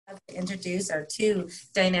to introduce our two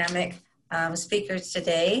dynamic speakers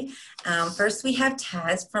today. First, we have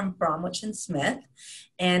Taz from Bromwich and Smith,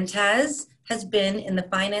 and Taz has been in the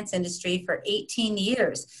finance industry for 18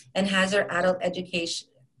 years and has her adult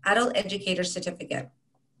educator certificate.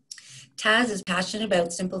 Taz is passionate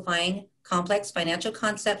about simplifying complex financial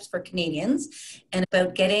concepts for Canadians and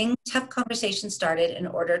about getting tough conversations started in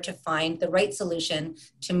order to find the right solution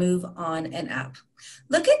to move on and up.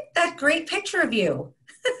 Look at that great picture of you.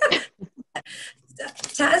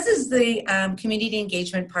 Taz is the community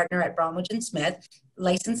engagement partner at Bromwich and Smith,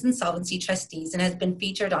 licensed insolvency trustees, and has been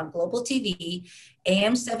featured on Global TV,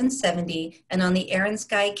 AM 770, and on the Aaron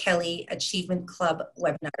Sky Kelly Achievement Club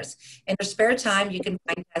webinars. In her spare time, you can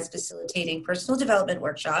find Taz facilitating personal development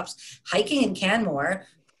workshops, hiking in Canmore,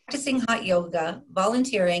 practicing hot yoga,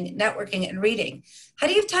 volunteering, networking, and reading. How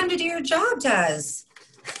do you have time to do your job, Taz?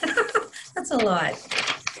 That's a lot.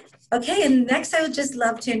 Okay, and next I would just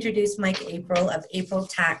love to introduce Mike April of April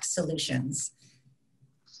Tax Solutions.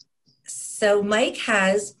 So Mike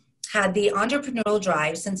has had the entrepreneurial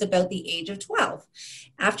drive since about the age of 12.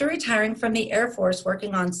 After retiring from the Air Force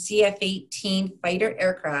working on CF-18 fighter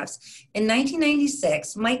aircrafts, in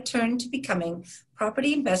 1996, Mike turned to becoming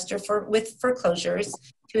property investor with foreclosures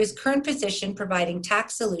to his current position providing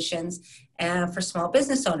tax solutions for small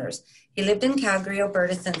business owners. He lived in Calgary,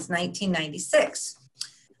 Alberta since 1996.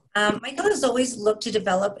 Michael has always looked to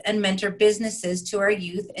develop and mentor businesses to our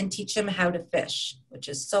youth and teach them how to fish, which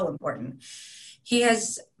is so important. He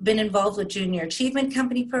has been involved with Junior Achievement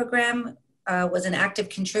Company program, was an active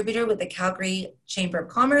contributor with the Calgary Chamber of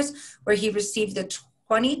Commerce, where he received the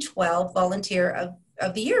 2012 Volunteer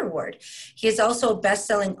of the Year Award. He is also a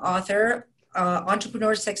best-selling author,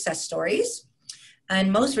 Entrepreneur Success Stories. And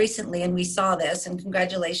most recently, and we saw this, and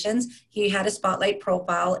congratulations, he had a spotlight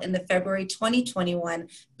profile in the February 2021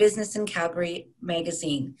 Business in Calgary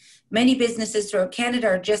magazine. Many businesses throughout Canada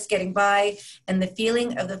are just getting by, and the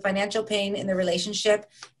feeling of the financial pain in the relationship,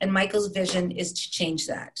 and Michael's vision is to change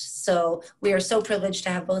that. So we are so privileged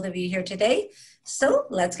to have both of you here today. So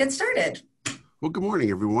let's get started. Well, good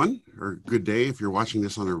morning, everyone, or good day if you're watching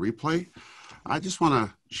this on a replay. I just want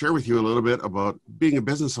to share with you a little bit about being a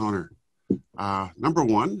business owner. Number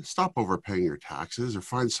one, stop overpaying your taxes or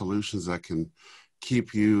find solutions that can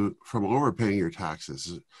keep you from overpaying your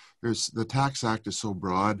taxes. The Tax Act is so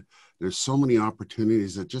broad. There's so many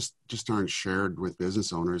opportunities that just aren't shared with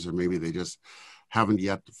business owners, or maybe they just haven't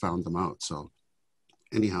yet found them out. So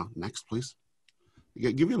anyhow, next, please.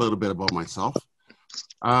 I'll give you a little bit about myself.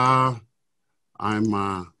 I've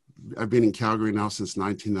been in Calgary now since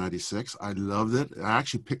 1996. I loved it. I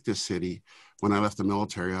actually picked this city when I left the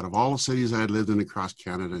military. Out of all the cities I had lived in across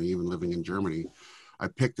Canada and even living in Germany, I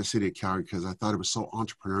picked the city of Calgary because I thought it was so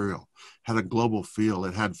entrepreneurial, had a global feel.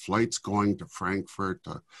 It had flights going to Frankfurt,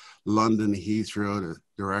 to London, Heathrow, to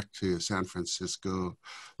direct to San Francisco,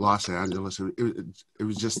 Los Angeles. It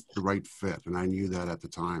was just the right fit, and I knew that at the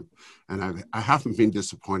time. And I haven't been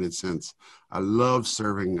disappointed since. I love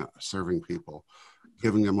serving people,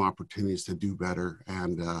 giving them opportunities to do better,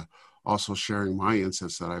 and also sharing my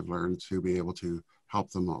insights that I've learned to be able to help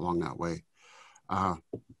them along that way.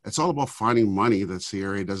 It's all about finding money that the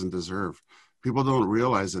area doesn't deserve. People don't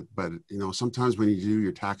realize it, but sometimes when you do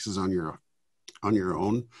your taxes on your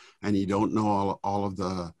own and you don't know all of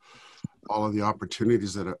the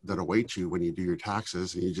opportunities that await you when you do your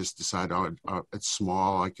taxes, and you just decide, it's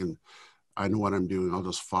small, I know what I'm doing, I'll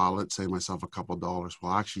just file it, save myself a couple of dollars.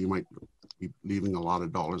 Well, actually, you might be leaving a lot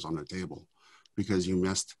of dollars on the table because you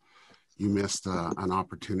missed an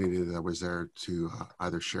opportunity that was there to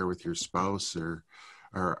either share with your spouse or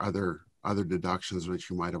other deductions which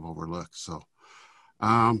you might have overlooked. So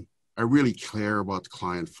I really care about the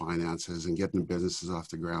client finances and getting businesses off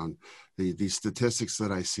the ground. The statistics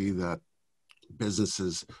that I see that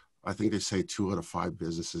businesses, I think they say 2 out of 5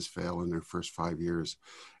 businesses fail in their first 5 years.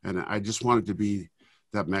 And I just wanted to be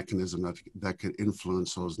that mechanism that could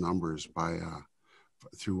influence those numbers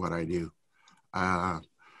through what I do.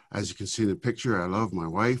 As you can see in the picture, I love my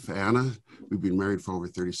wife, Anna. We've been married for over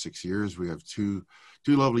 36 years. We have two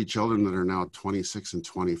lovely children that are now 26 and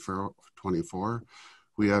 24.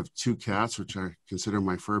 We have 2 cats, which I consider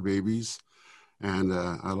my fur babies, and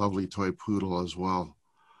a lovely toy poodle as well.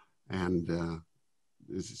 And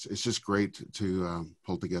it's just great to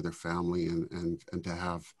pull together family and to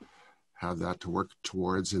have that to work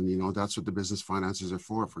towards. And, that's what the business finances are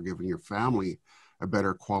for giving your family a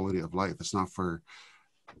better quality of life. It's not for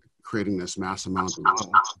creating this mass amount of wealth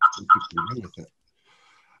and keep with it.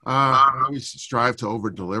 I always strive to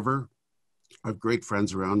over-deliver. I have great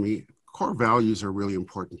friends around me. Core values are really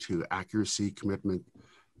important too: accuracy, commitment,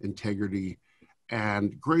 integrity,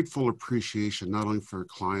 and grateful appreciation, not only for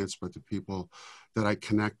clients, but the people that I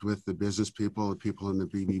connect with, the business people, the people in the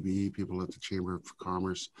BBB, people at the Chamber of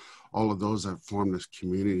Commerce, all of those that form this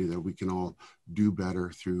community that we can all do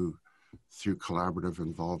better through collaborative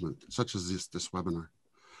involvement, such as this webinar.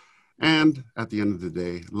 And at the end of the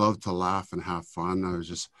day, love to laugh and have fun. I was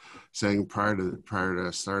just saying prior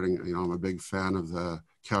to starting, you know, I'm a big fan of the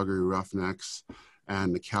Calgary Roughnecks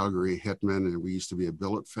and the Calgary Hitmen, and we used to be a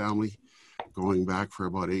billet family going back for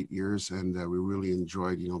about 8 years, and we really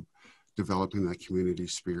enjoyed, you know, developing that community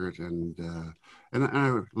spirit, and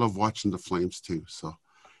I love watching the Flames too. So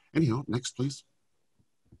anyhow, next please.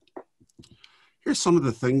 Here's some of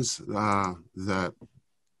the things that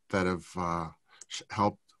have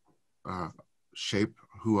helped shape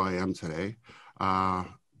who I am today.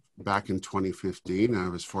 Back in 2015, I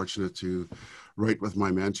was fortunate to write with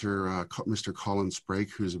my mentor, Mr. Colin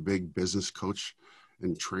Sprague, who's a big business coach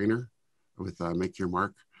and trainer with Make Your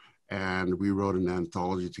Mark. And we wrote an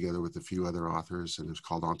anthology together with a few other authors, and it's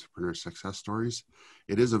called Entrepreneur Success Stories.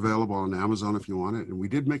 It is available on Amazon if you want it. And we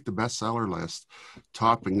did make the bestseller list,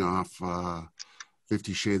 topping off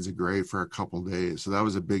 50 Shades of Grey for a couple of days. So that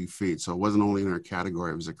was a big feat. So it wasn't only in our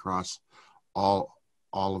category, it was across all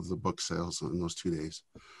of the book sales in those 2 days.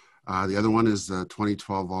 The other one is the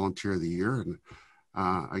 2012 Volunteer of the Year. And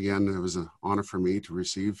again, it was an honor for me to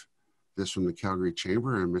receive this from the Calgary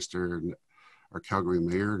Chamber, and our Calgary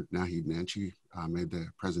Mayor, Naheed Nanchi, made the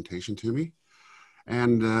presentation to me.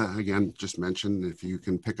 And again, just mention, if you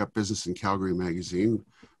can pick up Business in Calgary magazine,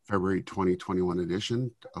 February 2021 edition,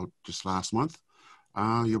 out just last month,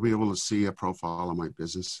 you'll be able to see a profile of my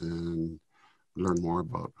business and learn more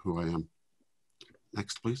about who I am.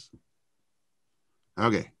 Next, please.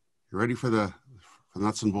 Okay, you ready for the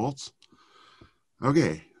nuts and bolts?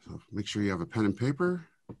 Okay, so make sure you have a pen and paper.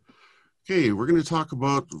 Okay, we're going to talk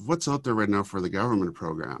about what's out there right now for the government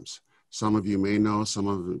programs. Some of you may know, some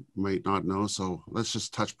of you might not know, so let's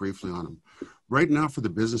just touch briefly on them. Right now for the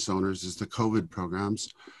business owners is the COVID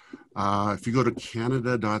programs. If you go to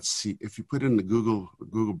canada.ca, if you put in the Google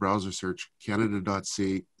browser search,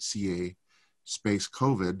 canada.ca space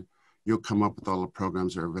COVID, you'll come up with all the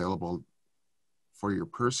programs that are available for your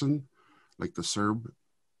person, like the CERB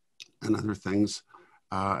and other things,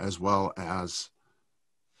 as well as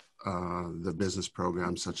the business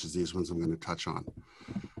programs such as these ones I'm going to touch on.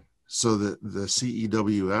 So the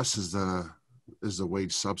CEWS is the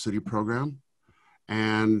wage subsidy program,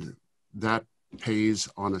 and that pays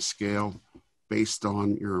on a scale based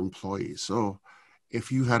on your employees. So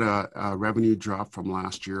if you had a revenue drop from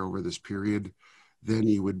last year over this period, then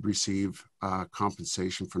you would receive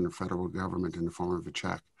compensation from the federal government in the form of a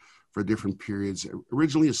check for different periods.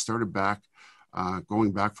 Originally, it started back,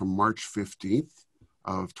 going back from March 15th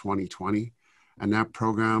of 2020. And that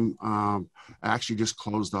program actually just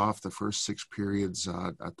closed off the first 6 periods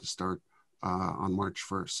at the start on March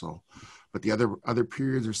 1st. So, but the other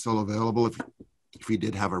periods are still available. If you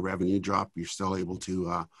did have a revenue drop, you're still able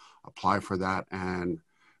to apply for that and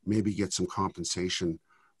maybe get some compensation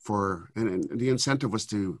for, and the incentive was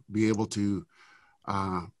to be able to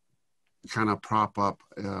kind of prop up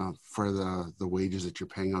for the wages that you're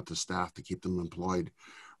paying out to staff to keep them employed,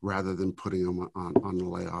 rather than putting them on the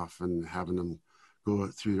layoff and having them go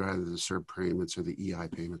through either the CERB payments or the EI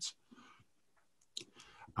payments.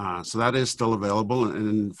 So that is still available. And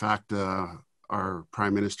in fact, our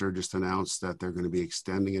Prime Minister just announced that they're going to be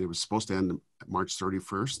extending it. It was supposed to end March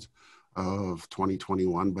 31st of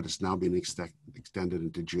 2021, but it's now being extended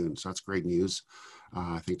into June. So that's great news.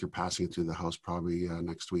 I think they're passing it through the House probably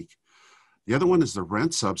next week. The other one is the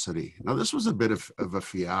rent subsidy. Now, this was a bit of a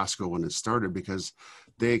fiasco when it started, because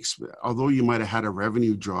although you might have had a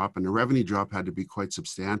revenue drop, and the revenue drop had to be quite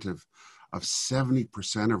substantive, of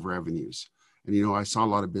 70% of revenues. And, you know, I saw a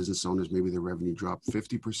lot of business owners, maybe their revenue dropped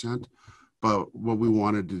 50%. But what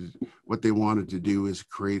they wanted to do is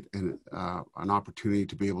create an opportunity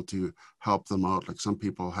to be able to help them out. Like, some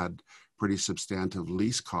people had pretty substantive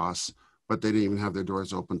lease costs, but they didn't even have their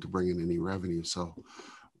doors open to bring in any revenue. So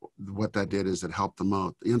what that did is it helped them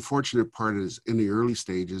out. The unfortunate part is, in the early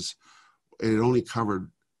stages, it only covered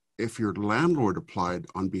if your landlord applied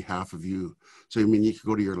on behalf of you. So, I mean, you could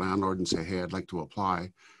go to your landlord and say, hey, I'd like to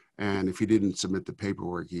apply. And if you didn't submit the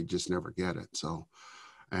paperwork, you'd just never get it. So,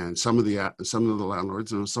 and some of the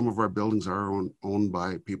landlords, and some of our buildings are owned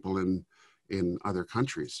by people in other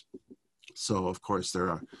countries. So, of course,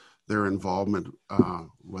 their involvement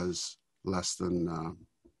was less than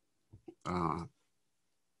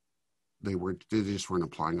they just weren't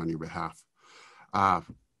applying on your behalf.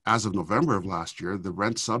 as of November of last year, the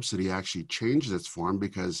rent subsidy actually changed its form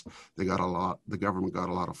because the government got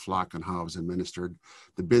a lot of flack on how it was administered.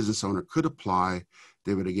 The business owner could apply.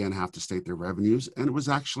 They would again have to state their revenues. And it was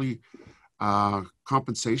actually,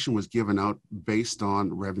 compensation was given out based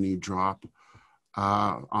on revenue drop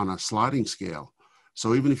on a sliding scale.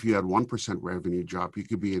 So even if you had 1% revenue drop, you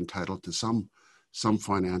could be entitled to some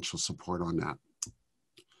financial support on that.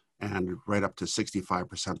 And right up to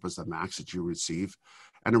 65% was the max that you receive.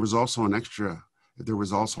 And there was also there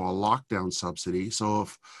was also a lockdown subsidy. So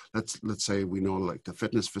if let's say we know like the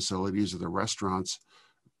fitness facilities or the restaurants,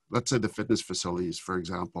 let's say the fitness facilities, for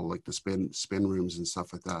example, like the spin rooms and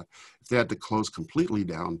stuff like that, if they had to close completely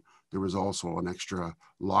down, there was also an extra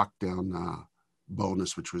lockdown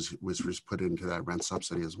bonus, which was put into that rent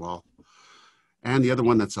subsidy as well. And the other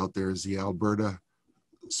one that's out there is the Alberta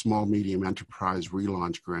Small Medium Enterprise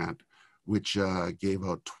Relaunch Grant, which gave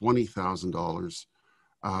out $20,000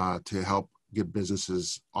 to help get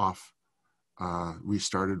businesses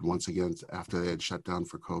restarted once again after they had shut down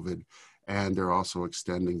for COVID. And they're also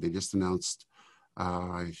extending, they just announced,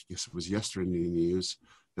 I guess it was yesterday in the news,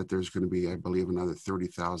 that there's going to be, I believe, another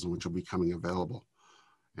 30,000, which will be coming available.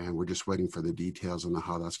 And we're just waiting for the details on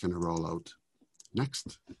how that's going to roll out.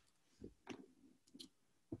 Next.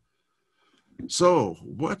 So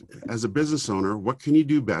as a business owner, what can you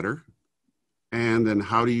do better? And then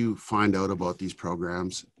how do you find out about these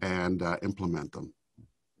programs and implement them?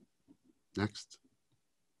 Next.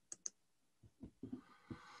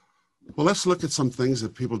 Well, let's look at some things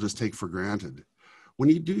that people just take for granted. When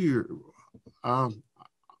you do your, I'm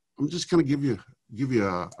just going to give you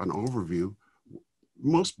an overview.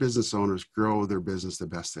 Most business owners grow their business the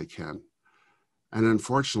best they can. And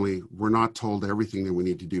unfortunately, we're not told everything that we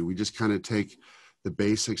need to do. We just kind of take the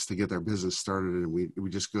basics to get our business started, and we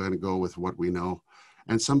just kind of go with what we know.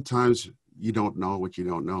 And sometimes you don't know what you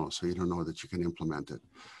don't know, so you don't know that you can implement it.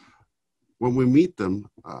 When we meet them,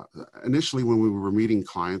 initially when we were meeting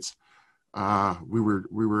clients, we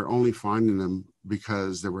were only finding them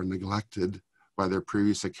because they were neglected by their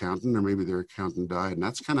previous accountant, or maybe their accountant died. And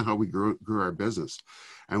that's kind of how we grew our business.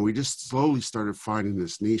 And we just slowly started finding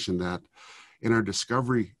this niche, in that in our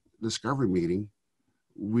discovery meeting,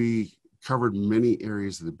 we covered many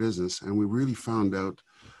areas of the business, and we really found out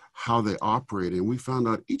how they operated. And we found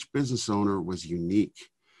out each business owner was unique.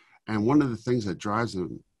 And one of the things that drives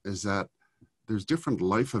them is that there's different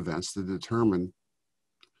life events that determine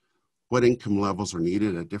what income levels are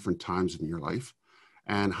needed at different times in your life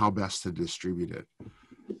and how best to distribute it.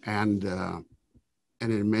 And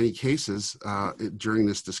in many cases, during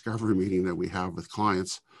this discovery meeting that we have with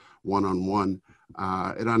clients one-on-one,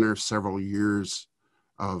 it unearths several years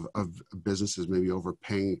of businesses maybe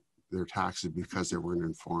overpaying their taxes because they weren't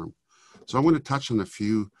informed. So I'm going to touch on a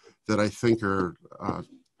few that I think are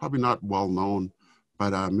probably not well known,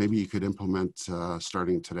 but maybe you could implement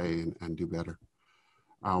starting today and do better.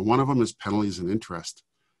 One of them is penalties and interest.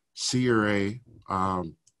 CRA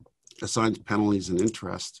assigns penalties and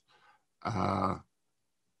interest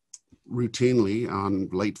routinely on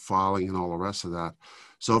late filing and all the rest of that.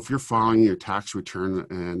 So if you're filing your tax return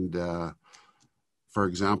and, for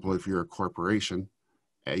example, if you're a corporation,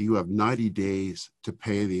 you have 90 days to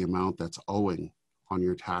pay the amount that's owing on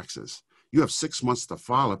your taxes. You have 6 months to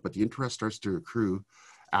file it, but the interest starts to accrue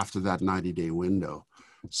after that 90-day window.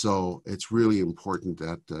 So it's really important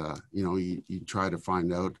that you try to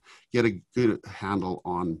find out, get a good handle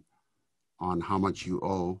on how much you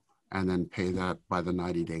owe, and then pay that by the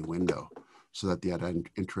 90-day window, so that the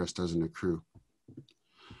interest doesn't accrue.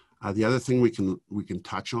 The other thing we can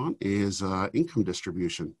touch on is income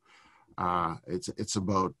distribution. It's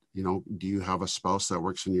about, do you have a spouse that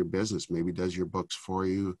works in your business? Maybe does your books for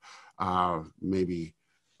you, maybe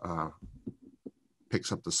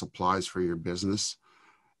picks up the supplies for your business.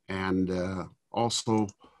 And also,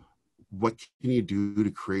 what can you do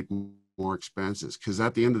to create more expenses? Because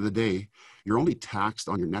at the end of the day, you're only taxed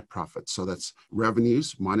on your net profit. So that's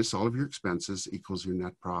revenues minus all of your expenses equals your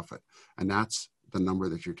net profit. And that's the number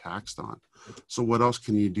that you're taxed on. So what else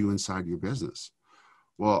can you do inside your business?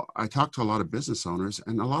 Well, I talked to a lot of business owners,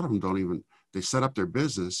 and a lot of them they set up their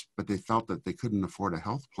business, but they felt that they couldn't afford a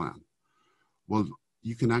health plan. Well,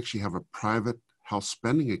 you can actually have a private health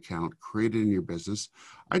spending account created in your business.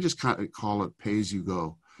 I just kind of call it pay as you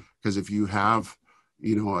go. Because if you have,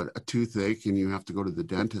 a toothache and you have to go to the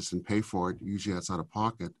dentist and pay for it, usually that's out of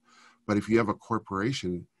pocket. But if you have a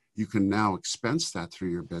corporation, you can now expense that through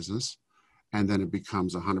your business, and then it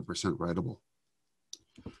becomes 100% writable.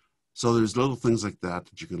 So there's little things like that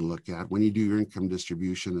you can look at when you do your income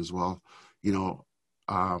distribution as well.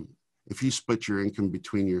 If you split your income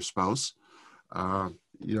between your spouse,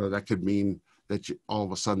 that could mean that all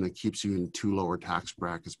of a sudden it keeps you in two lower tax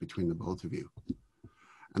brackets between the both of you.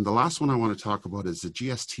 And the last one I want to talk about is the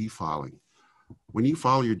GST filing. When you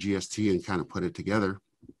file your GST and kind of put it together,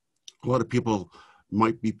 a lot of people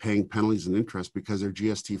might be paying penalties and interest because their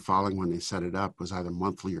GST filing when they set it up was either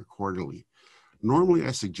monthly or quarterly. Normally,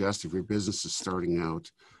 I suggest if your business is starting out,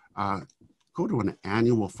 go to an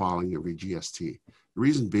annual filing of your GST. The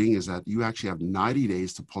reason being is that you actually have 90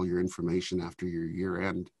 days to pull your information after your year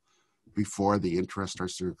end before the interest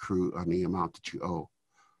starts to accrue on the amount that you owe.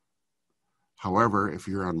 However, if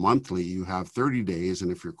you're on monthly, you have 30 days,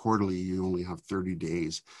 and if you're quarterly, you only have 30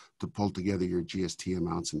 days to pull together your GST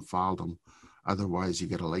amounts and file them. Otherwise, you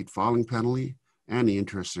get a late filing penalty, and the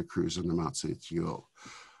interest accrues on the amounts that you owe.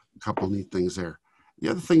 A couple of neat things there. The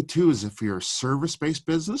other thing, too, is if you're a service-based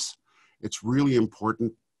business, it's really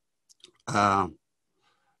important. One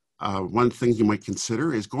thing you might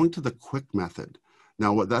consider is going to the quick method.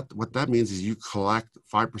 Now, what that means is you collect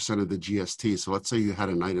 5% of the GST. So let's say you had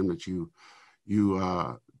an item that you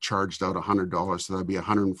charged out $100, so that'd be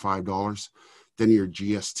 $105. Then your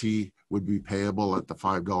GST would be payable at the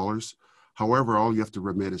 $5. However, all you have to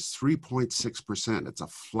remit is 3.6%. It's a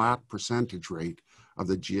flat percentage rate of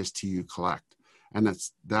the GST you collect. And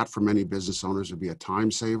that for many business owners would be a time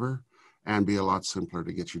saver and be a lot simpler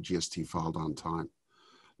to get your GST filed on time.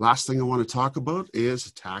 Last thing I want to talk about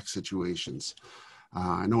is tax situations.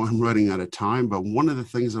 I know I'm running out of time, but one of the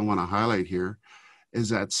things I want to highlight here is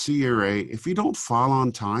that CRA, if you don't file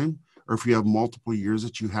on time, or if you have multiple years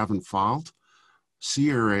that you haven't filed,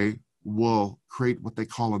 CRA will create what they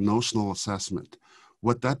call a notional assessment.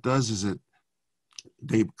 What that does is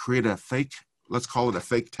they create a fake, let's call it a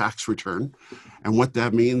fake tax return. And what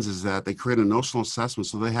that means is that they create a notional assessment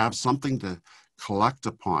so they have something to collect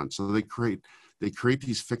upon. So they create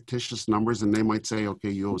these fictitious numbers, and they might say, okay,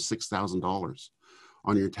 you owe $6,000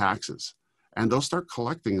 on your taxes. And they'll start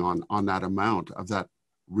collecting on that amount of that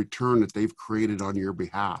return that they've created on your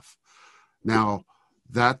behalf. Now,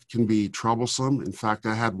 that can be troublesome. In fact,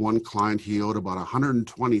 I had one client, he owed about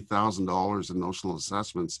 $120,000 in notional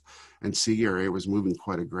assessments, and CRA was moving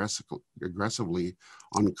quite aggressively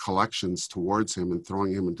on collections towards him and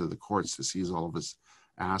throwing him into the courts to seize all of his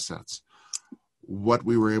assets. What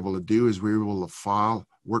we were able to do is we were able to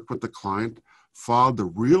work with the client, filed the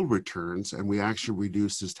real returns, and we actually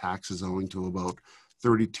reduced his taxes owing to about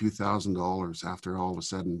 $32,000 after all was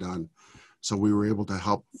said and done. So we were able to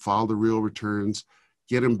help file the real returns,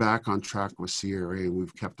 get him back on track with CRA, and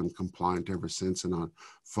we've kept him compliant ever since and on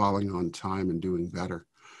filing on time and doing better.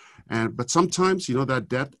 But sometimes, that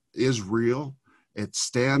debt is real. It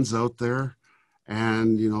stands out there,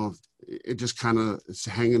 and, it just kind of is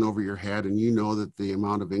hanging over your head, and that the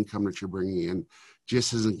amount of income that you're bringing in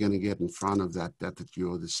just isn't going to get in front of that debt that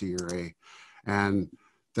you owe the CRA. And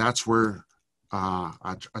that's where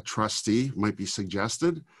a trustee might be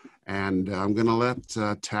suggested. And I'm going to let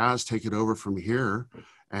Taz take it over from here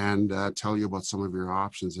and tell you about some of your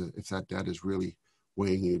options if that debt is really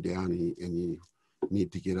weighing you down and you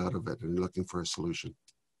need to get out of it and you're looking for a solution.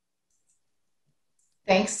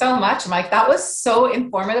 Thanks so much, Mike. That was so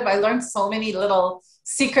informative. I learned so many little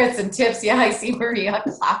secrets and tips. Yeah, I see Maria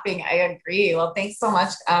clapping. I agree. Well, thanks so much.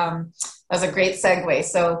 That was a great segue.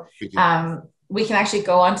 So we can actually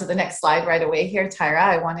go on to the next slide right away here, Tyra.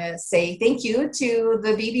 I want to say thank you to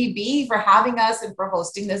the BBB for having us and for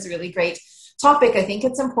hosting this really great topic. I think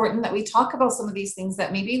it's important that we talk about some of these things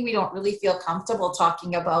that maybe we don't really feel comfortable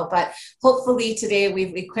talking about, but hopefully today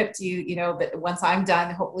we've equipped you, but once I'm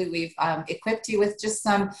done, hopefully we've equipped you with just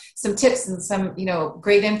some tips and some,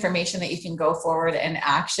 great information that you can go forward and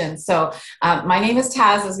action. So my name is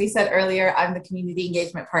Taz. As we said earlier, I'm the community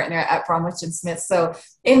engagement partner at Bromwich and Smith. So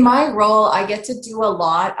in my role, I get to do a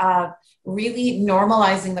lot of really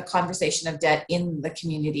normalizing the conversation of debt in the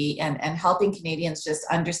community and helping Canadians just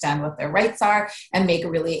understand what their rights are and make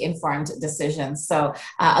really informed decisions. So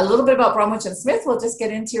a little bit about Bromwich and Smith, we'll just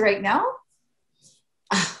get into right now.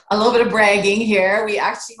 A little bit of bragging here. We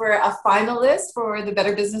actually were a finalist for the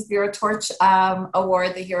Better Business Bureau Torch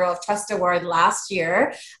Award, the Hero of Trust Award last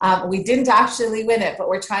year. We didn't actually win it, but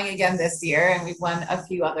we're trying again this year, and we've won a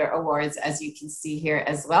few other awards, as you can see here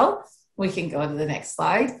as well. We can go to the next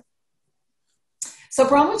slide. So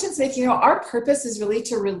Bromwich and Smith, our purpose is really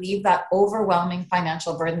to relieve that overwhelming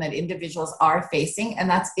financial burden that individuals are facing, and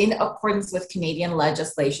that's in accordance with Canadian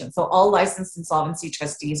legislation. So all licensed insolvency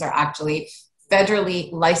trustees are actually federally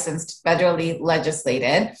licensed, federally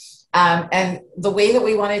legislated. And the way that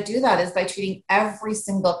we want to do that is by treating every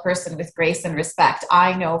single person with grace and respect.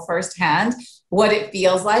 I know firsthand what it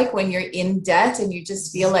feels like when you're in debt and you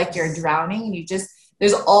just feel like you're drowning and you just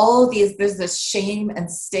there's this shame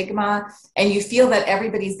and stigma, and you feel that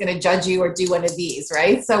everybody's going to judge you or do one of these,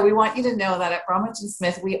 right? So we want you to know that at Bromwich and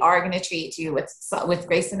Smith, we are going to treat you with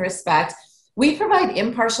grace and respect. We provide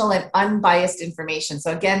impartial and unbiased information.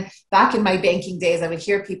 So again, back in my banking days, I would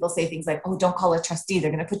hear people say things like, oh, don't call a trustee,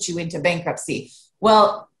 they're going to put you into bankruptcy.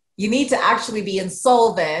 Well, you need to actually be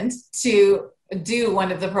insolvent to do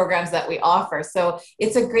one of the programs that we offer. So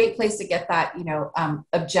it's a great place to get that,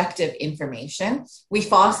 objective information. We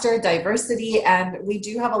foster diversity, and we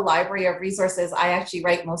do have a library of resources. I actually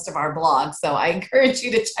write most of our blogs, so I encourage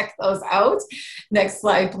you to check those out. Next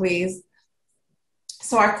slide, please.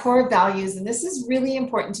 So our core values, and this is really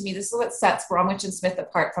important to me. This is what sets Bromwich and Smith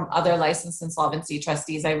apart from other licensed insolvency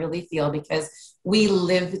trustees, I really feel, because we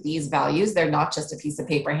live these values. They're not just a piece of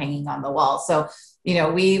paper hanging on the wall. So,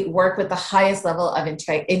 we work with the highest level of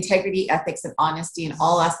integrity, ethics, and honesty in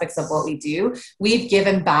all aspects of what we do. We've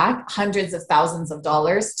given back hundreds of thousands of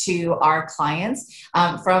dollars to our clients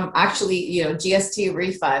from actually, GST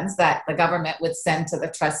refunds that the government would send to the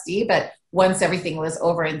trustee. But once everything was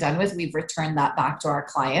over and done with, we've returned that back to our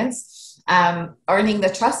clients, earning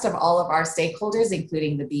the trust of all of our stakeholders,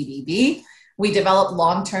 including the BBB. We develop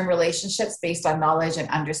long-term relationships based on knowledge and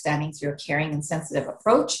understanding through a caring and sensitive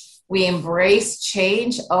approach. We embrace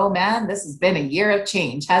change. Oh man, this has been a year of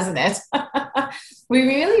change, hasn't it? We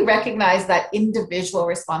really recognize that individual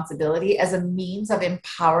responsibility as a means of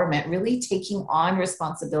empowerment, really taking on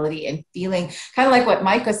responsibility and feeling kind of like what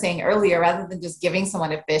Mike was saying earlier, rather than just giving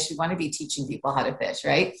someone a fish, we want to be teaching people how to fish,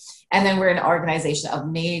 right? And then we're an organization of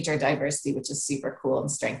major diversity, which is super cool and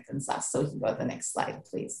strengthens us. So we can go to the next slide,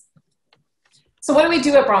 please. So what do we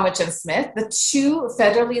do at Bromwich and Smith? The two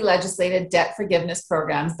federally legislated debt forgiveness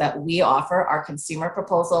programs that we offer are consumer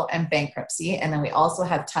proposal and bankruptcy. And then we also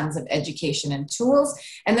have tons of education and tools.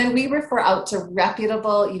 And then we refer out to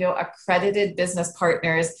reputable, accredited business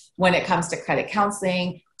partners when it comes to credit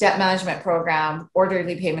counseling, debt management program,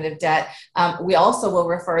 orderly payment of debt. We also will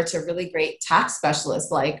refer to really great tax specialists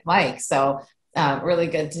like Mike. So really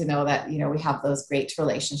good to know that, we have those great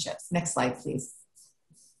relationships. Next slide, please.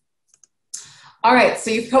 All right, so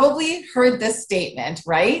you've probably heard this statement,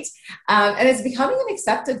 right? And it's becoming an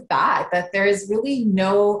accepted fact that there is really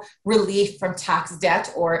no relief from tax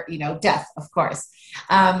debt or, death, of course.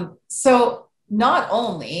 So not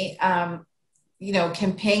only,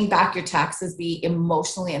 can paying back your taxes be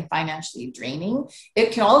emotionally and financially draining,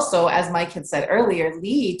 it can also, as Mike had said earlier,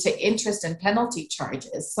 lead to interest and penalty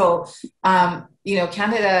charges. So,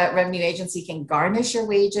 Canada Revenue Agency can garnish your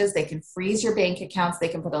wages, they can freeze your bank accounts, they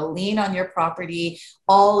can put a lien on your property,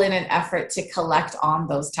 all in an effort to collect on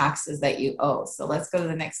those taxes that you owe. So let's go to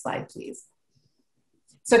the next slide, please.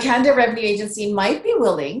 So Canada Revenue Agency might be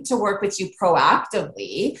willing to work with you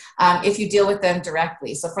proactively if you deal with them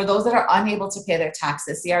directly. So for those that are unable to pay their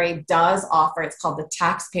taxes, CRA does offer, it's called the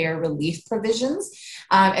Taxpayer Relief Provisions.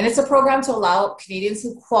 And it's a program to allow Canadians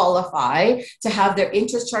who qualify to have their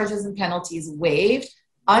interest charges and penalties waived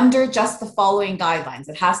under just the following guidelines.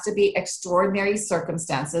 It has to be extraordinary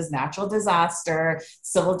circumstances, natural disaster,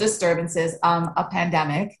 civil disturbances, a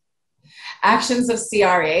pandemic. Actions of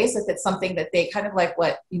CRA, so if it's something that they kind of like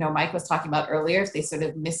what Mike was talking about earlier, if they sort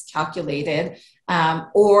of miscalculated,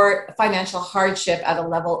 or financial hardship at a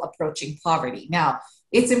level approaching poverty. Now,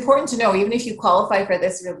 it's important to know, even if you qualify for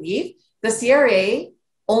this relief, the CRA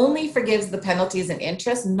only forgives the penalties and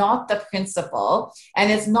interest, not the principal.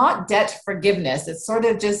 And it's not debt forgiveness. It's sort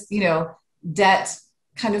of just, debt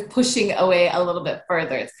kind of pushing away a little bit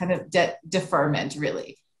further. It's kind of debt deferment,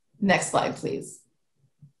 really. Next slide, please.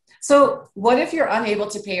 So what if you're unable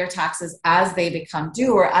to pay your taxes as they become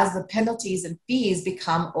due or as the penalties and fees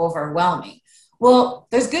become overwhelming? Well,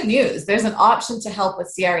 there's good news. There's an option to help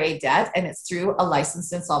with CRA debt, and it's through a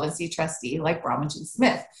licensed insolvency trustee like Bromwich and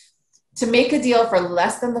Smith. To make a deal for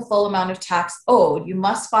less than the full amount of tax owed, you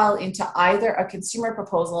must file into either a consumer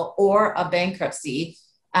proposal or a bankruptcy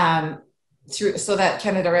so that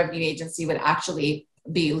Canada Revenue Agency would actually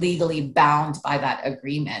be legally bound by that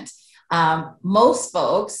agreement. Most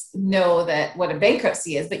folks know that what a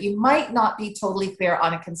bankruptcy is, but you might not be totally clear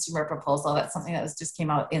on a consumer proposal. That's something that just came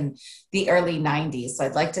out in the early 90s. So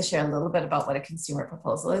I'd like to share a little bit about what a consumer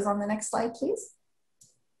proposal is on the next slide, please.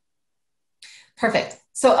 Perfect.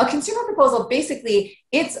 So a consumer proposal, basically,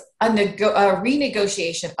 it's a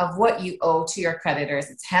renegotiation of what you owe to your creditors.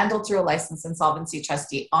 It's handled through a licensed insolvency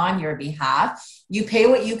trustee on your behalf. You pay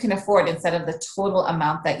what you can afford instead of the total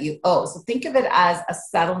amount that you owe. So think of it as a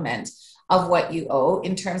settlement of what you owe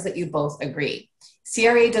in terms that you both agree.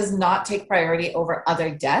 CRA does not take priority over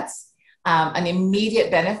other debts. An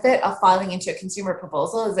immediate benefit of filing into a consumer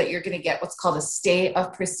proposal is that you're going to get what's called a stay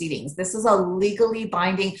of proceedings. This is a legally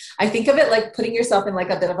binding, I think of it like putting yourself in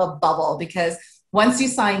like a bit of a bubble, because once you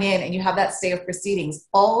sign in and you have that stay of proceedings,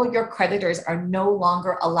 all your creditors are no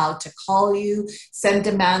longer allowed to call you, send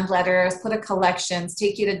demand letters, put a collections,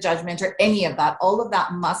 take you to judgment, or any of that. All of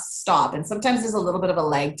that must stop. And sometimes there's a little bit of a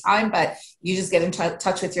lag time, but you just get in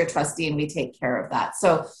touch with your trustee and we take care of that.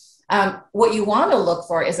 So what you want to look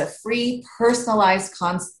for is a free, personalized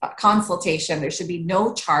consultation. There should be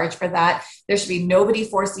no charge for that. There should be nobody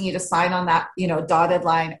forcing you to sign on that, dotted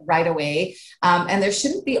line right away. And there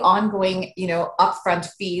shouldn't be ongoing, upfront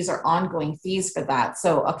fees or ongoing fees for that.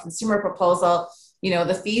 So a consumer proposal,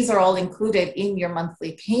 the fees are all included in your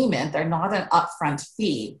monthly payment. They're not an upfront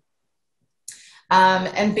fee.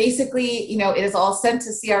 And basically, it is all sent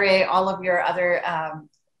to CRA, all of your other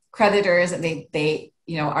creditors, and they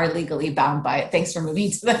are legally bound by it. Thanks for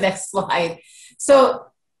moving to the next slide. So,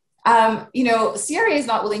 CRA is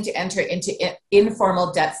not willing to enter into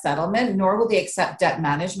informal debt settlement, nor will they accept debt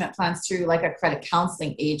management plans through like a credit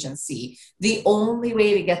counseling agency. The only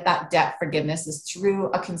way to get that debt forgiveness is through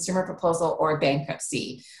a consumer proposal or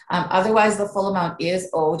bankruptcy. Otherwise, the full amount is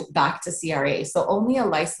owed back to CRA. So only a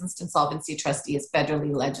licensed insolvency trustee is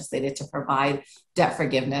federally legislated to provide debt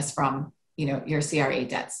forgiveness from, your CRA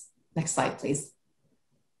debts. Next slide, please.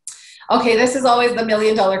 Okay, this is always the $1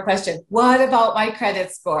 million question. What about my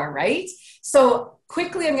credit score, right? So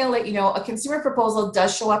quickly, I'm going to let you know, a consumer proposal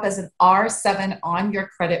does show up as an R7 on your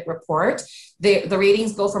credit report. The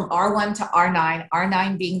ratings go from R1 to R9,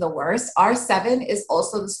 R9 being the worst. R7 is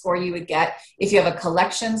also the score you would get if you have a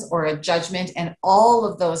collections or a judgment, and all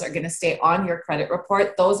of those are going to stay on your credit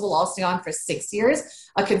report. Those will all stay on for 6 years.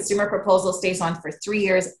 A consumer proposal stays on for 3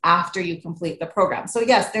 years after you complete the program. So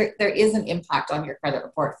yes, there is an impact on your credit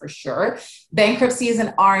report for sure. Bankruptcy is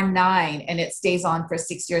an R9, and it stays on for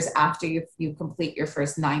 6 years after you complete your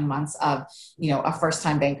first 9 months of, a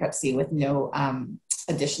first-time bankruptcy with no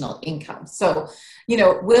additional income. So,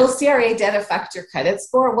 will CRA debt affect your credit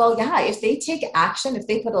score? Well, yeah, if they take action, if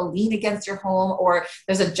they put a lien against your home or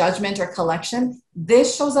there's a judgment or collection,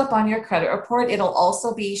 this shows up on your credit report. It'll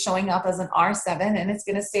also be showing up as an R7, and it's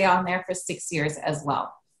going to stay on there for 6 years as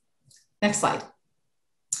well. Next slide.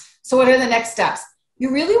 So what are the next steps?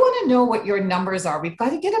 You really want to know what your numbers are. We've got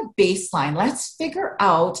to get a baseline. Let's figure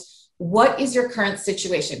out what is your current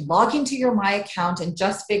situation. Log into your My Account and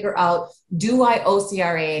just figure out, do I owe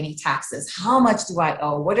CRA any taxes? How much do I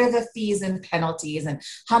owe? What are the fees and penalties? And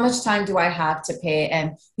how much time do I have to pay?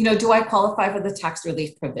 And, do I qualify for the tax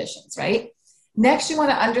relief provisions, right? Next, you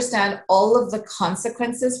want to understand all of the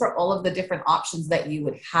consequences for all of the different options that you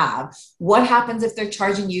would have. What happens if they're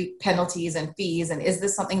charging you penalties and fees? And is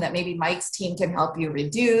this something that maybe Mike's team can help you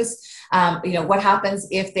reduce? What happens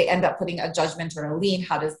if they end up putting a judgment or a lien?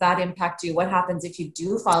 How does that impact you? What happens if you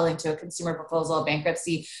do fall into a consumer proposal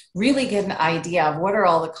bankruptcy? Really get an idea of what are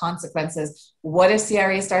all the consequences. What if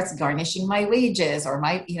CRA starts garnishing my wages or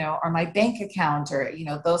my bank account, or,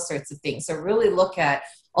 those sorts of things. So really look at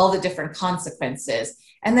all the different consequences,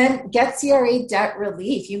 and then get CRA debt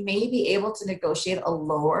relief. You may be able to negotiate a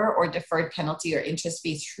lower or deferred penalty or interest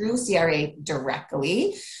fee through CRA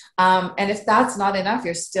directly. And if that's not enough,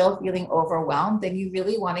 you're still feeling overwhelmed, then you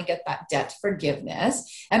really want to get that debt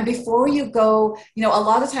forgiveness. And before you go, a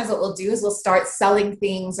lot of times what we'll do is we'll start selling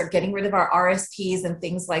things or getting rid of our RSPs and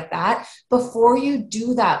things like that. Before you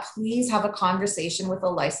do that, please have a conversation with a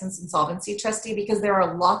licensed insolvency trustee, because there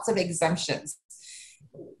are lots of exemptions.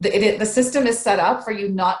 The system is set up for you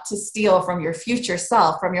not to steal from your future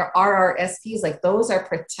self, from your RRSPs. Like, those are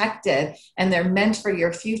protected and they're meant for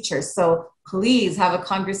your future. So please have a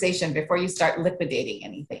conversation before you start liquidating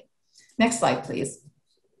anything. Next slide, please.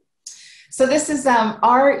 So this is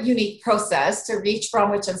our unique process to reach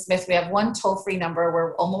Bromwich and Smith. We have one toll-free number.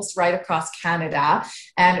 We're almost right across Canada.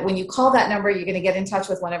 And when you call that number, you're going to get in touch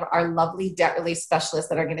with one of our lovely debt relief specialists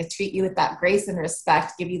that are going to treat you with that grace and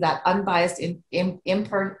respect, give you that unbiased,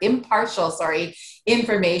 impartial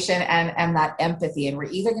information and that empathy. And we're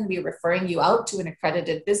either going to be referring you out to an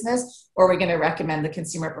accredited business, or we're going to recommend the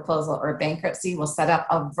consumer proposal or bankruptcy. We'll set up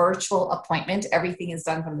a virtual appointment. Everything is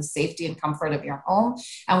done from the safety and comfort of your home.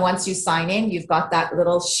 And once you sign in, you've got that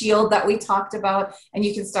little shield that we talked about, and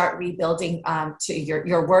you can start rebuilding to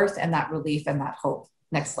your worth and that relief and that hope.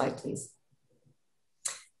 Next slide, please.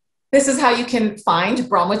 This is how you can find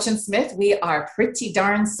Bromwich and Smith. We are pretty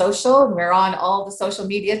darn social. We're on all the social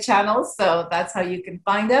media channels, so that's how you can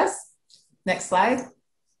find us. Next slide.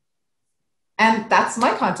 And that's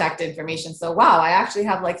my contact information. So, wow, I actually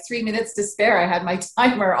have like 3 minutes to spare. I had my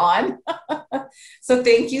timer on. So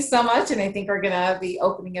thank you so much. And I think we're going to be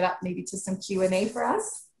opening it up maybe to some Q&A for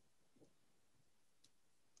us.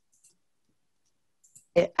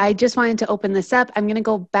 I just wanted to open this up. I'm going to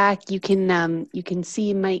go back. You can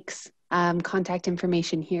see Mike's contact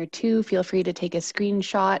information here too. Feel free to take a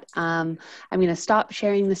screenshot. I'm going to stop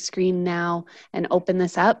sharing the screen now and open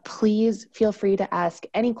this up. Please feel free to ask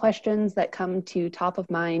any questions that come to top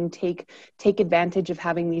of mind. Take advantage of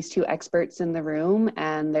having these two experts in the room,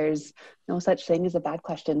 and there's no such thing as a bad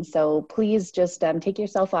question. So please just take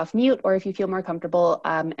yourself off mute, or if you feel more comfortable,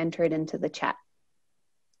 enter it into the chat.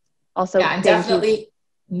 Also, yeah, and definitely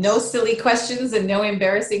no silly questions and no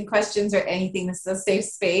embarrassing questions or anything. This is a safe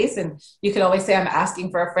space, and you can always say, I'm asking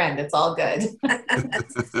for a friend. It's all good.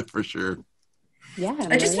 For sure. Yeah.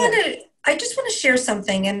 I just want to share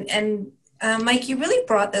something, and Mike, you really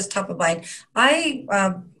brought this top of mind. I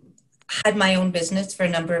had my own business for a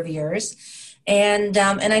number of years, and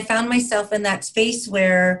I found myself in that space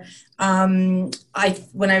where when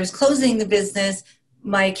I was closing the business,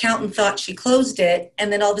 my accountant thought she closed it,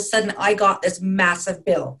 and then all of a sudden I got this massive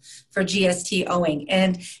bill for GST owing,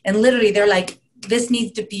 and literally they're like, this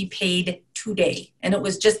needs to be paid today. And it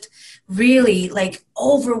was just really like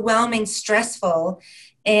overwhelming, stressful.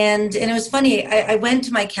 And it was funny, I went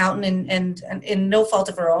to my accountant and in no fault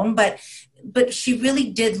of her own, but she really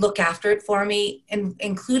did look after it for me, and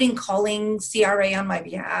including calling CRA on my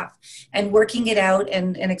behalf and working it out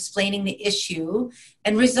and explaining the issue,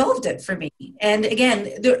 and resolved it for me. And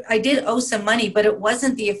again, I did owe some money, but it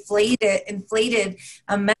wasn't the inflated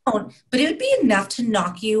amount, but it would be enough to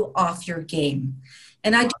knock you off your game.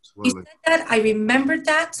 And you said that, I remembered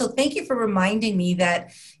that. So thank you for reminding me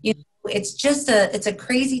that, you know, it's a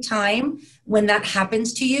crazy time when that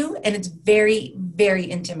happens to you, and it's very, very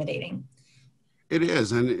intimidating. It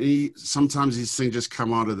is, and sometimes these things just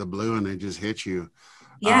come out of the blue and they just hit you.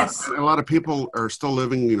 Yes. A lot of people are still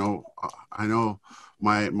living, you know, I know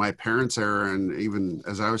my parents' era, and even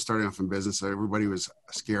as I was starting off in business, everybody was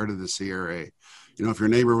scared of the CRA. You know, if your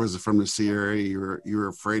neighbor was from the CRA, you were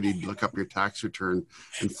afraid he'd look up your tax return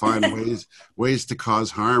and find ways to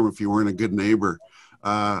cause harm if you weren't a good neighbor.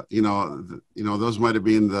 You know, those might have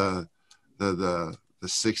been the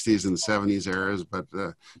 60s and 70s eras, but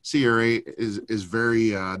the CRA is very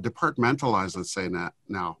departmentalized, let's say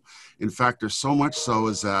now. In fact, there's so much so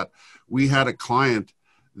is that we had a client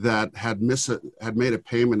that had made a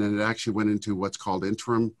payment, and it actually went into what's called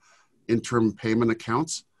interim payment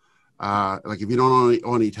accounts. Like if you don't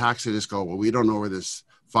owe any tax, they just go, well, we don't know where this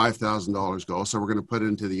 $5,000 goes, so we're going to put it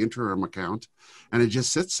into the interim account, and it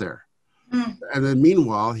just sits there. Mm. And then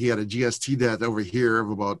meanwhile, he had a GST debt over here of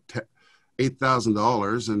about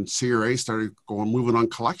 $8,000, and CRA started moving on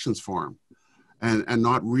collections for him, and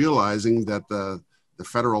not realizing that the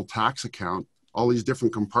federal tax account, all these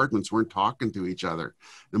different compartments weren't talking to each other.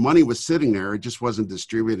 The money was sitting there, it just wasn't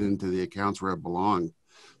distributed into the accounts where it belonged.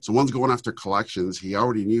 So one's going after collections. He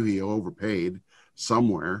already knew he overpaid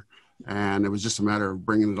somewhere, and it was just a matter of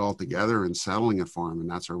bringing it all together and settling it for him, and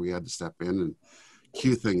that's where we had to step in and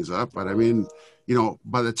cue things up. But I mean, you know,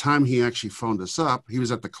 by the time he actually phoned us up, he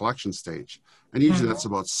was at the collection stage. And usually that's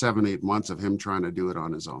about 7-8 months of him trying to do it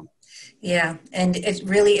on his own. Yeah. And it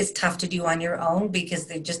really is tough to do on your own, because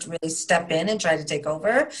they just really step in and try to take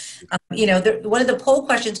over. You know, one of the poll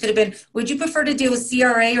questions could have been, would you prefer to deal with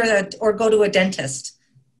CRA or go to a dentist?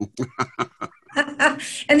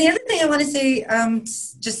 And the other thing I want to say,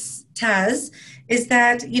 just Taz, is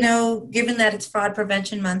that, you know, given that it's Fraud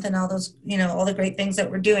Prevention Month and all those, you know, all the great things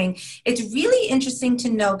that we're doing, it's really interesting to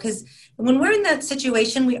know, because when we're in that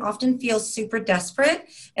situation, we often feel super desperate.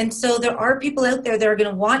 And so there are people out there that are going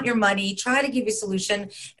to want your money, try to give you a solution.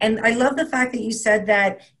 And I love the fact that you said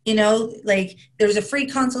that, you know, like there's a free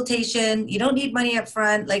consultation, you don't need money up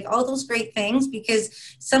front, like all those great things,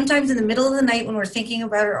 because sometimes in the middle of the night when we're thinking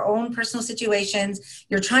about our own personal situations,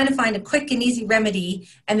 you're trying to find a quick and easy remedy,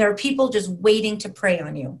 and there are people just waiting to prey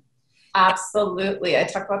on you. Absolutely. I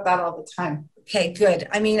talk about that all the time. Okay, good.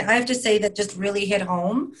 I mean, I have to say that just really hit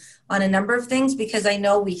home on a number of things, because I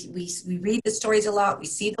know we read the stories a lot, we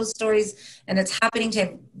see those stories, and it's happening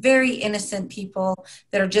to very innocent people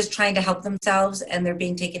that are just trying to help themselves, and they're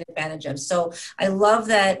being taken advantage of. So I love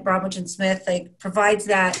that Bromwich and Smith provides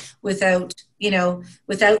that without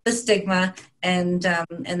the stigma, and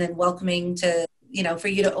then welcoming to, you know, for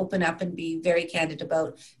you to open up and be very candid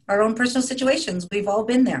about our own personal situations. We've all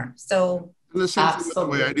been there. So. And the same thing with the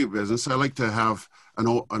way I do business. I like to have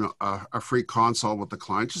a free consult with the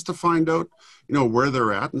client just to find out, you know, where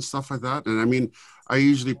they're at and stuff like that. And I mean, I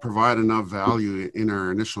usually provide enough value in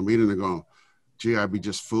our initial meeting to go, gee, I'd be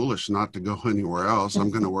just foolish not to go anywhere else. I'm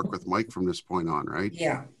going to work with Mike from this point on, right?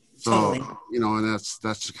 Yeah. So, Totally. and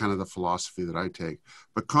that's kind of the philosophy that I take.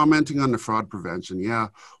 But commenting on the fraud prevention, yeah,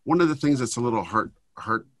 one of the things that's a little heart,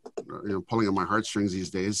 pulling on my heartstrings these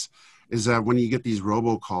days is that when you get these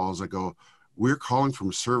robocalls that go, we're calling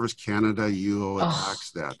from Service Canada, you owe a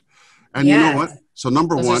tax debt. And you know what? So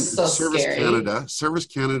number Those one, so Service scary. Canada. Service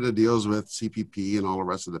Canada deals with CPP and all the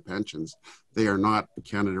rest of the pensions. They are not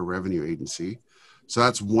Canada Revenue Agency. So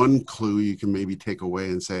that's one clue you can maybe take away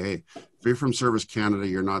and say, hey, if you're from Service Canada,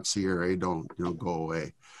 you're not CRA, don't, go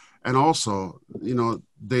away. And also,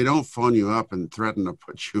 they don't phone you up and threaten to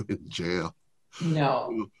put you in jail.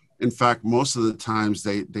 No. In fact, most of the times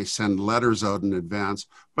they send letters out in advance.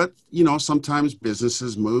 But, sometimes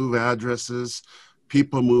businesses move addresses,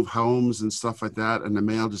 people move homes and stuff like that, and the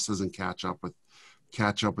mail just doesn't catch up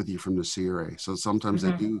with you from the CRA. So sometimes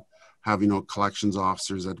they do have, collections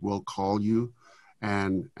officers that will call you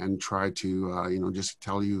and try to, just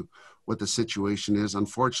tell you what the situation is.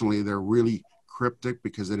 Unfortunately, they're really cryptic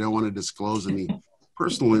because they don't want to disclose any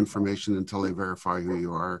personal information until they verify who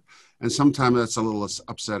you are. And sometimes that's a little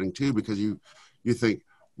upsetting too, because you think,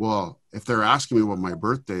 well, if they're asking me what my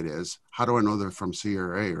birth date is, how do I know they're from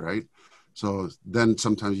CRA, right? So then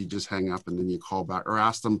sometimes you just hang up and then you call back or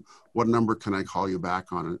ask them, what number can I call you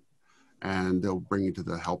back on it? And they'll bring you to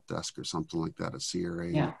the help desk or something like that at CRA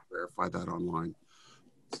and verify that online.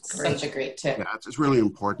 Such a great tip. Yeah, it's really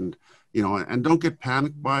important, and don't get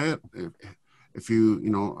panicked by it. If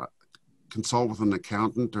you, consult with an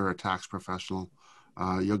accountant or a tax professional,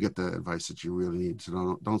 you'll get the advice that you really need.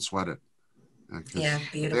 So don't sweat it. Yeah,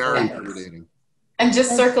 beautiful. They are intimidating. And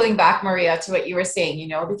just circling back, Maria, to what you were saying,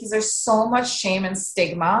 because there's so much shame and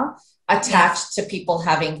stigma attached to people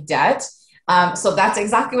having debt. So that's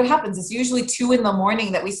exactly what happens. It's usually 2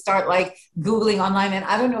 a.m. that we start like Googling online. And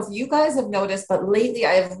I don't know if you guys have noticed, but lately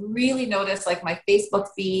I have really noticed like my Facebook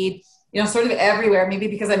feed, sort of everywhere, maybe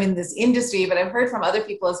because I'm in this industry, but I've heard from other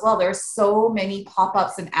people as well. There are so many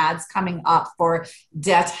pop-ups and ads coming up for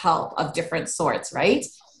debt help of different sorts, right?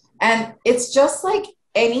 And it's just like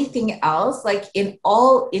anything else, like in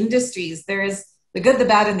all industries, there's the good, the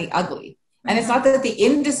bad, and the ugly. And it's not that the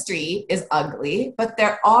industry is ugly, but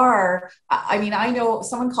there are, I know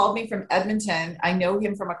someone called me from Edmonton. I know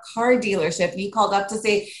him from a car dealership, and he called up to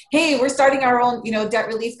say, hey, we're starting our own, debt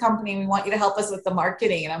relief company. We want you to help us with the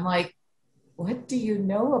marketing. And I'm like, what do you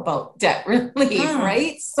know about debt relief,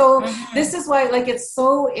 right? So this is why, like, it's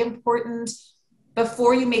so important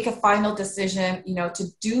before you make a final decision, to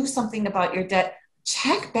do something about your debt.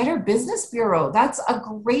 Check Better Business Bureau. That's a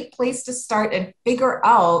great place to start and figure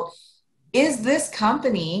out, is this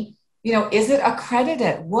company, is it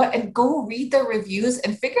accredited? And go read their reviews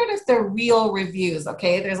and figure out if they're real reviews.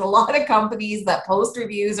 Okay. There's a lot of companies that post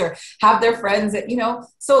reviews or have their friends that,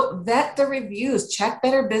 so vet the reviews, check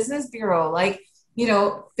Better Business Bureau, like,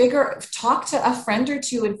 talk to a friend or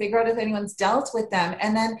two and figure out if anyone's dealt with them.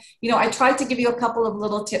 And then, I tried to give you a couple of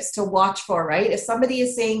little tips to watch for, right? If somebody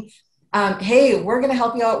is saying, hey, we're going to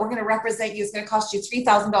help you out, we're going to represent you, it's going to cost you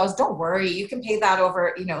 $3,000, don't worry, you can pay that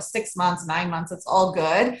over 6 months, 9 months, it's all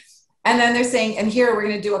good. And then they're saying, and here we're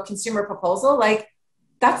going to do a consumer proposal. Like,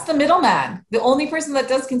 that's the middleman. The only person that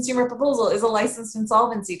does consumer proposal is a licensed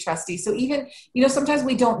insolvency trustee. So even, sometimes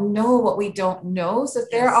we don't know what we don't know. So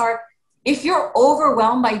if you're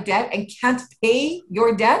overwhelmed by debt and can't pay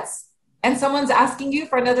your debts and someone's asking you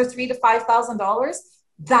for another $3,000 to $5,000,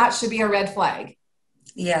 that should be a red flag.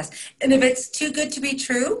 Yes. And if it's too good to be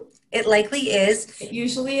true, it likely is. It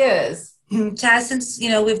usually is. Taz, since,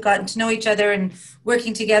 we've gotten to know each other and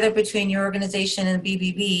working together between your organization and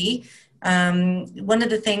BBB, one of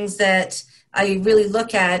the things that I really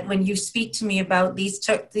look at when you speak to me about these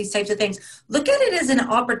types of things, look at it as an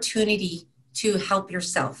opportunity to help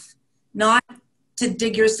yourself, not to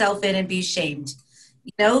dig yourself in and be ashamed.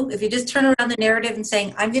 If you just turn around the narrative and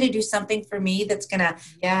saying, I'm going to do something for me that's going to,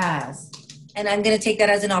 and I'm going to take that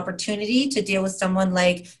as an opportunity to deal with someone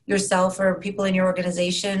like yourself or people in your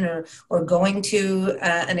organization, or going to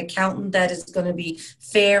an accountant that is going to be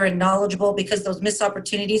fair and knowledgeable, because those missed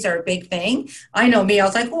opportunities are a big thing. I know me, I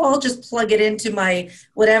was like, well, I'll just plug it into my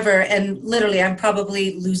whatever. And literally I'm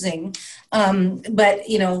probably losing. But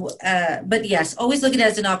yes, always look at it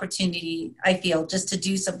as an opportunity, I feel, just to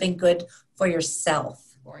do something good for yourself.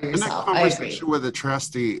 In that conversation with a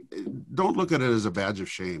trustee, don't look at it as a badge of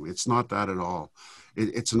shame. It's not that at all.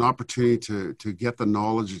 It's an opportunity to get the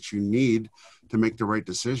knowledge that you need to make the right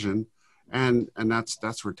decision. And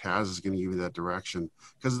that's where Taz is going to give you that direction.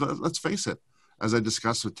 Because let's face it, as I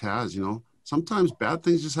discussed with Taz, sometimes bad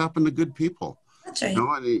things just happen to good people. That's right. You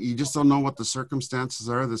know, and you just don't know what the circumstances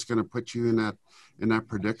are that's going to put you in that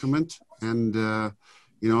predicament. And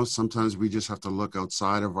you know, sometimes we just have to look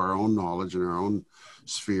outside of our own knowledge and our own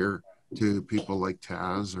sphere to people like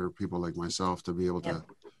Taz or people like myself to be able to,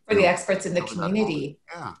 for the experts in the community.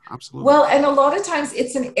 Yeah, absolutely. Well, and a lot of times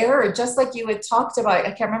it's an error, just like you had talked about.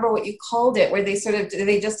 I can't remember what you called it, where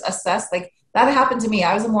they just assess, like that happened to me.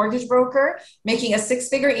 I was a mortgage broker making a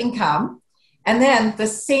 6-figure income. And then the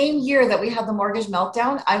same year that we had the mortgage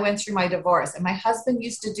meltdown, I went through my divorce, and my husband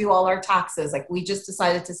used to do all our taxes. Like we just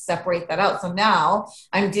decided to separate that out. So now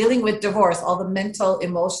I'm dealing with divorce, all the mental,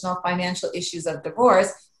 emotional, financial issues of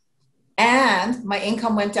divorce. And my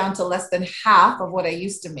income went down to less than half of what I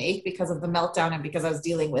used to make because of the meltdown and because I was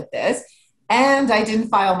dealing with this. And I didn't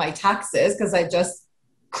file my taxes because I just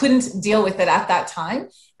couldn't deal with it at that time.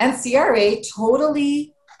 And CRA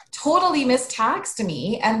totally mistaxed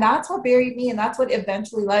me. And that's what buried me. And that's what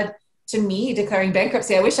eventually led to me declaring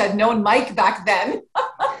bankruptcy. I wish I'd known Mike back then.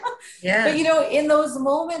 Yeah. But you know, in those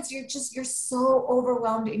moments, you're so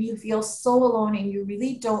overwhelmed and you feel so alone and you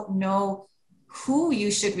really don't know who you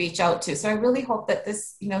should reach out to. So I really hope that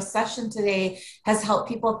this, you know, session today has helped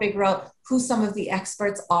people figure out who some of the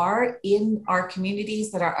experts are in our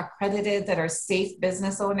communities that are accredited, that are safe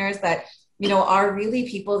business owners, that, you know, are really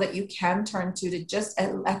people that you can turn to just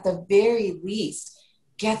at the very least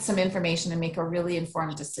get some information and make a really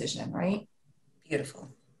informed decision, right? Beautiful.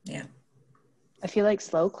 Yeah. I feel like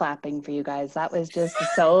slow clapping for you guys. That was just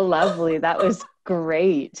so lovely. That was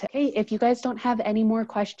great. Hey, if you guys don't have any more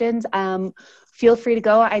questions, feel free to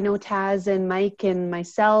go. I know Taz and Mike and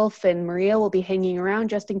myself and Maria will be hanging around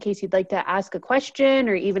just in case you'd like to ask a question,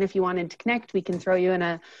 or even if you wanted to connect, we can throw you in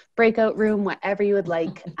a breakout room, whatever you would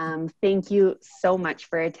like. Thank you so much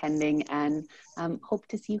for attending, and hope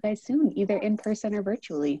to see you guys soon, either in person or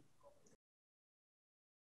virtually.